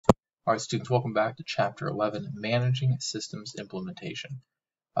All right, students, welcome back to Chapter 11, Managing Systems Implementation.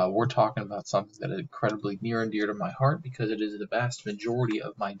 We're talking about something that is incredibly near and dear to my heart because it is the vast majority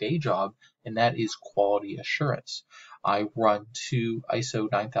of my day job, and that is quality assurance. I run two ISO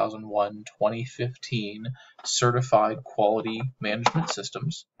 9001-2015 certified quality management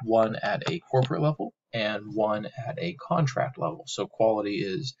systems, one at a corporate level and one at a contract level. So quality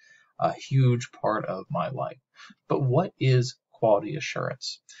is a huge part of my life. But what is quality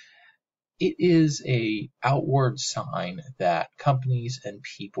assurance? It is an outward sign that companies and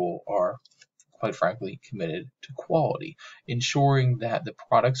people are, quite frankly, committed to quality, ensuring that the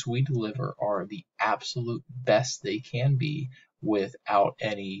products we deliver are the absolute best they can be without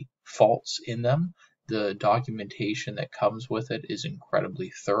any faults in them. The documentation that comes with it is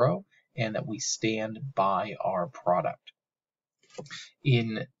incredibly thorough, and that we stand by our product.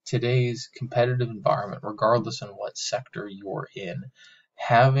 In today's competitive environment, regardless in what sector you're in,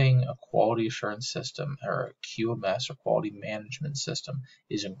 having a quality assurance system or a QMS or quality management system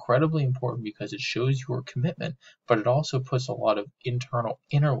is incredibly important because it shows your commitment, but it also puts a lot of internal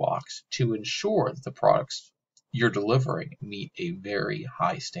interlocks to ensure that the products you're delivering meet a very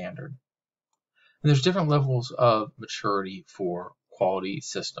high standard. And there's different levels of maturity for quality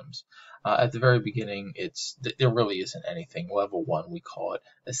systems. At the very beginning, there really isn't anything. Level 1, we call it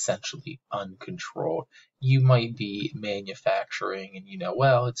essentially uncontrolled. You might be manufacturing and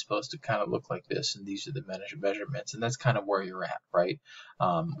well, it's supposed to kind of look like this and these are the measurements, and that's kind of where you're at, right?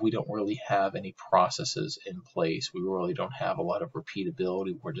 We don't really have any processes in place. We really don't have a lot of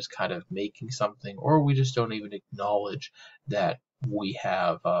repeatability. We're just kind of making something, or we just don't even acknowledge that we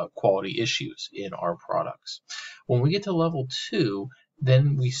have quality issues in our products. When we get to level 2,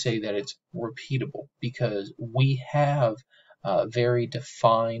 then we say that it's repeatable because we have very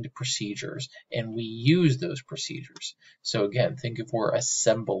defined procedures and we use those procedures. So again, think if we're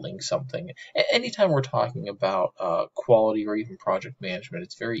assembling something. Anytime we're talking about quality or even project management,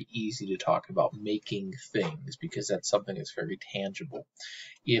 it's very easy to talk about making things because that's something that's very tangible.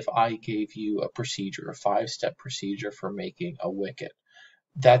 If I gave you a procedure, a 5-step procedure for making a wicket,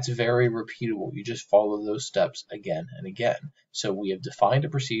 that's very repeatable. You just follow those steps again and again. So we have defined a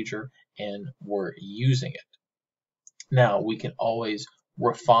procedure and we're using it. Now we can always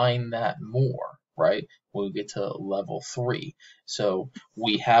refine that more, right? When we get to level 3. So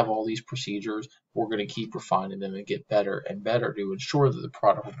we have all these procedures. We're going to keep refining them and get better and better to ensure that the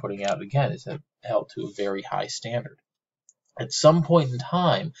product we're putting out again is held to a very high standard. At some point in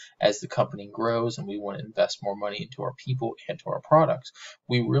time, as the company grows and we want to invest more money into our people and to our products,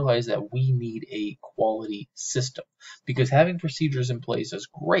 we realize that we need a quality system because having procedures in place is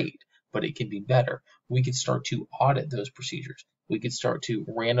great, but it can be better. We could start to audit those procedures. We could start to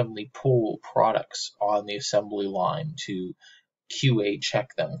randomly pull products on the assembly line to QA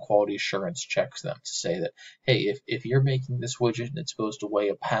check them, quality assurance checks them to say that, hey, if you're making this widget and it's supposed to weigh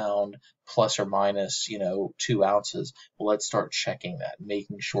a pound plus or minus, 2 ounces, well, let's start checking that,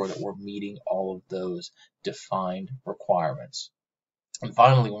 making sure that we're meeting all of those defined requirements. And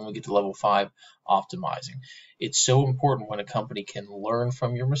finally, when we get to level 5, optimizing. It's so important when a company can learn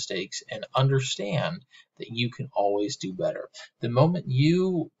from your mistakes and understand that you can always do better. The moment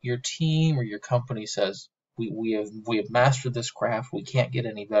your team or your company says, we have mastered this craft, we can't get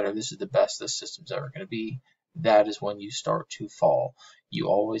any better, this is the best this system's ever going to be, that is when you start to fall. You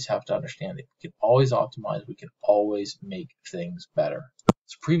always have to understand that we can always optimize, we can always make things better.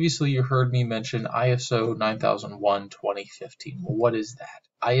 So previously you heard me mention ISO 9001-2015. Well, what is that?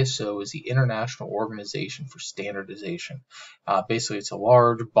 ISO is the International Organization for Standardization. Basically, it's a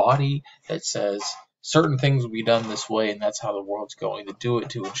large body that says certain things will be done this way, and that's how the world's going to do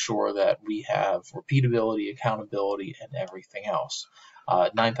it to ensure that we have repeatability, accountability, and everything else.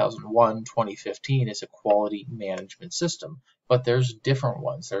 9001-2015 is a quality management system, but there's different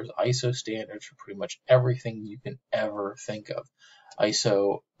ones. There's ISO standards for pretty much everything you can ever think of.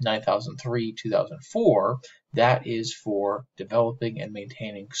 ISO 9003-2004, that is for developing and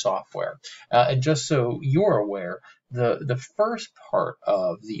maintaining software. And just so you're aware, the first part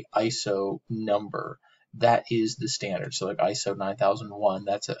of the ISO number, that is the standard. So like ISO 9001,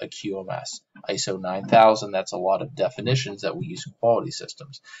 that's a QMS. ISO 9000, that's a lot of definitions that we use in quality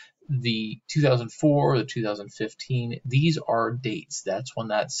systems. The 2004, the 2015, these are dates. That's when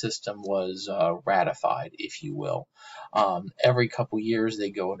that system was ratified, if you will. Every couple years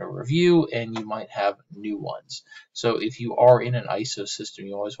they go into review and you might have new ones. So if you are in an ISO system,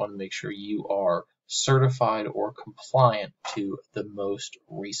 you always want to make sure you are certified or compliant to the most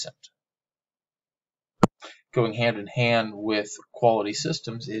recent. Going hand in hand with quality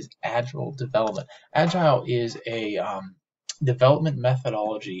systems is Agile Development. Agile is a development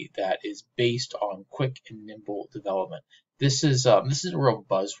methodology that is based on quick and nimble development. This is a real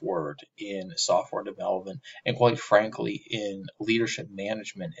buzzword in software development, and quite frankly in leadership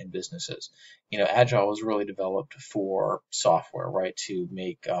management in businesses. Agile was really developed for software, right? To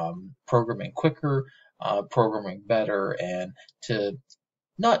make programming quicker, programming better, and to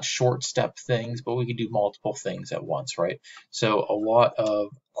not short step things, but we can do multiple things at once, right? So a lot of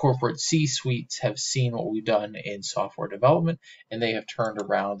corporate C-suites have seen what we've done in software development, and they have turned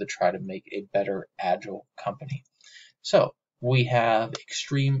around to try to make a better agile company. So we have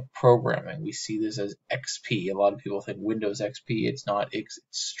extreme programming. We see this as XP. A lot of people think Windows XP. It's not. It's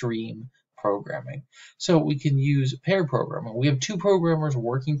extreme programming. So we can use pair programming. We have two programmers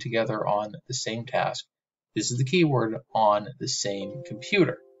working together on the same task. This is the keyword, on the same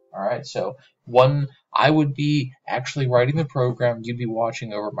computer. All right, so I would be actually writing the program, you'd be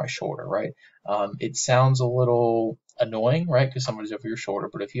watching over my shoulder, right? It sounds a little annoying, right, because somebody's over your shoulder,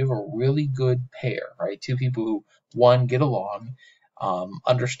 but if you have a really good pair, right, two people who, one, get along,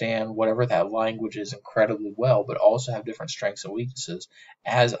 understand whatever that language is incredibly well, but also have different strengths and weaknesses,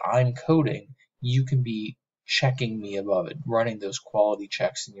 as I'm coding, you can be checking me above it, running those quality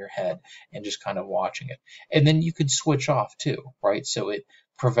checks in your head and just kind of watching it. And then you can switch off too, right? So it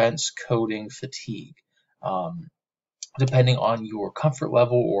prevents coding fatigue. Depending on your comfort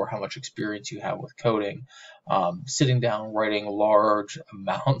level or how much experience you have with coding, sitting down writing large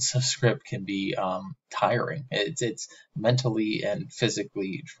amounts of script can be tiring. It's mentally and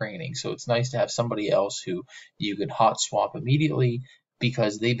physically draining. So it's nice to have somebody else who you can hot swap immediately,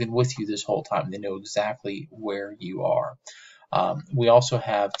 because they've been with you this whole time. They know exactly where you are. We also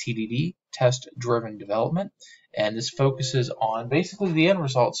have TDD, test-driven development, and this focuses on basically the end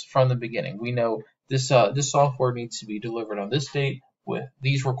results from the beginning. We know this software needs to be delivered on this date with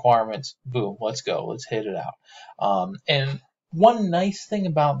these requirements. Boom, let's go, let's hit it out. And one nice thing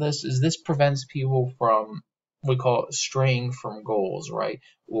about this is this prevents people from, we call it straying from goals, right?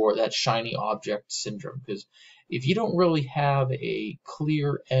 Or that shiny object syndrome, because if you don't really have a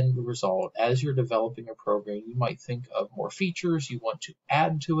clear end result as you're developing a program, you might think of more features you want to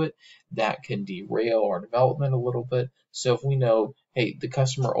add to it that can derail our development a little bit. So if we know, hey, the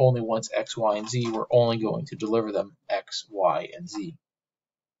customer only wants X, Y, and Z, we're only going to deliver them X, Y, and Z.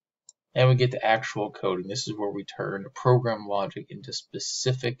 And we get to actual coding. This is where we turn program logic into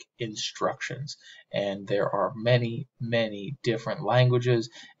specific instructions. And there are many, many different languages,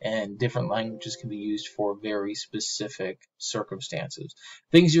 and different languages can be used for very specific circumstances.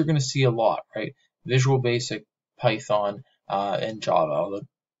 Things you're going to see a lot, right? Visual Basic, Python, and Java.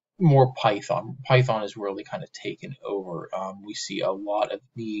 More Python. Python is really kind of taken over. We see a lot of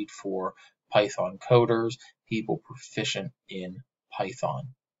need for Python coders, people proficient in Python.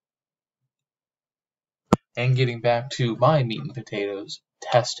 And getting back to my meat and potatoes,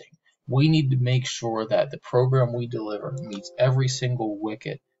 testing. We need to make sure that the program we deliver meets every single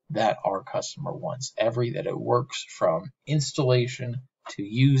wicket that our customer wants, that it works from installation to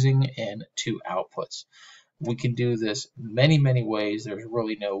using and to outputs. We can do this many, many ways. There's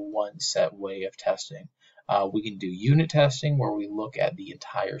really no one set way of testing. We can do unit testing where we look at the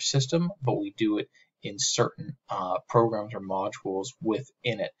entire system, but we do it in certain programs or modules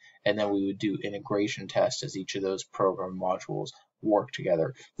within it. And then we would do integration tests as each of those program modules work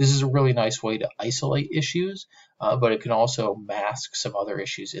together. This is a really nice way to isolate issues, but it can also mask some other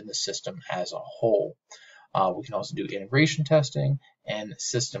issues in the system as a whole. We can also do integration testing and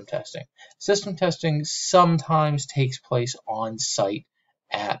system testing. System testing sometimes takes place on site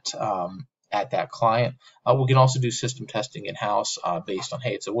at that client. We can also do system testing in-house based on,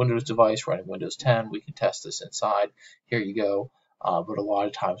 hey, it's a Windows device running Windows 10. We can test this inside. Here you go. But a lot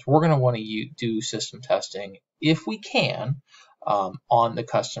of times we're going to want to do system testing, if we can, on the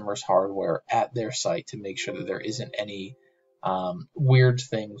customer's hardware at their site to make sure that there isn't any weird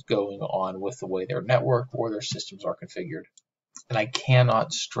things going on with the way their network or their systems are configured. And I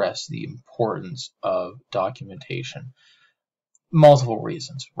cannot stress the importance of documentation. Multiple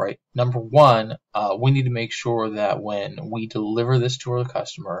reasons, right? Number one, we need to make sure that when we deliver this to our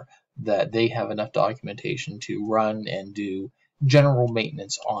customer, that they have enough documentation to run and do general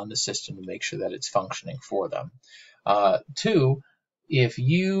maintenance on the system to make sure that it's functioning for them. Two, if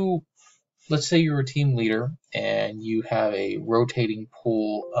you, let's say you're a team leader and you have a rotating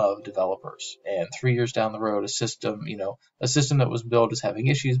pool of developers, and 3 years down the road, a system that was built is having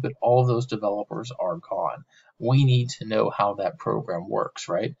issues, but all of those developers are gone. We need to know how that program works,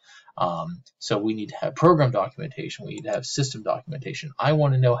 right? So we need to have program documentation. We need to have system documentation. I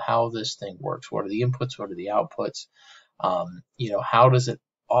want to know how this thing works. What are the inputs? What are the outputs? How does it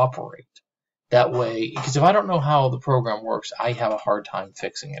operate? That way, because if I don't know how the program works, I have a hard time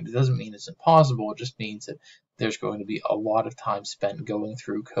fixing it. It doesn't mean it's impossible. It just means that there's going to be a lot of time spent going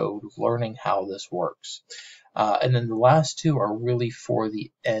through code, learning how this works. And then the last two are really for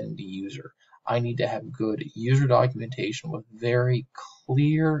the end user. I need to have good user documentation with very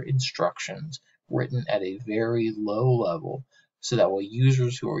clear instructions written at a very low level, so that way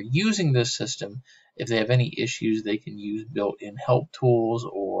users who are using this system, if they have any issues, they can use built-in help tools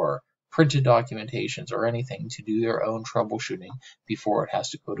or printed documentations or anything to do their own troubleshooting before it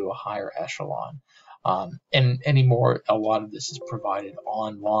has to go to a higher echelon. And anymore, a lot of this is provided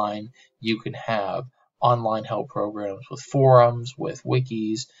online. You can have online help programs with forums, with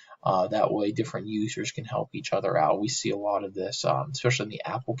wikis. That way different users can help each other out. We see a lot of this, especially in the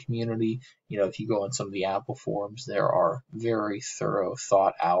Apple community. You know, if you go on some of the Apple forums, there are very thorough,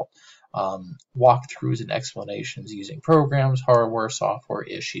 thought out walkthroughs and explanations using programs, hardware, software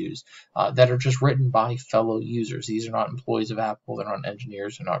issues that are just written by fellow users. These are not employees of Apple, they're not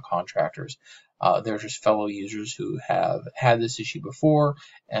engineers, they're not contractors. They're just fellow users who have had this issue before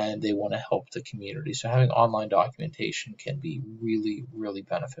and they want to help the community. So having online documentation can be really, really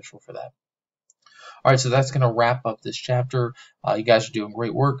beneficial for that. All right, so that's going to wrap up this chapter. You guys are doing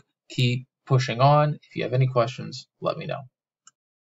great work. Keep pushing on. If you have any questions, let me know.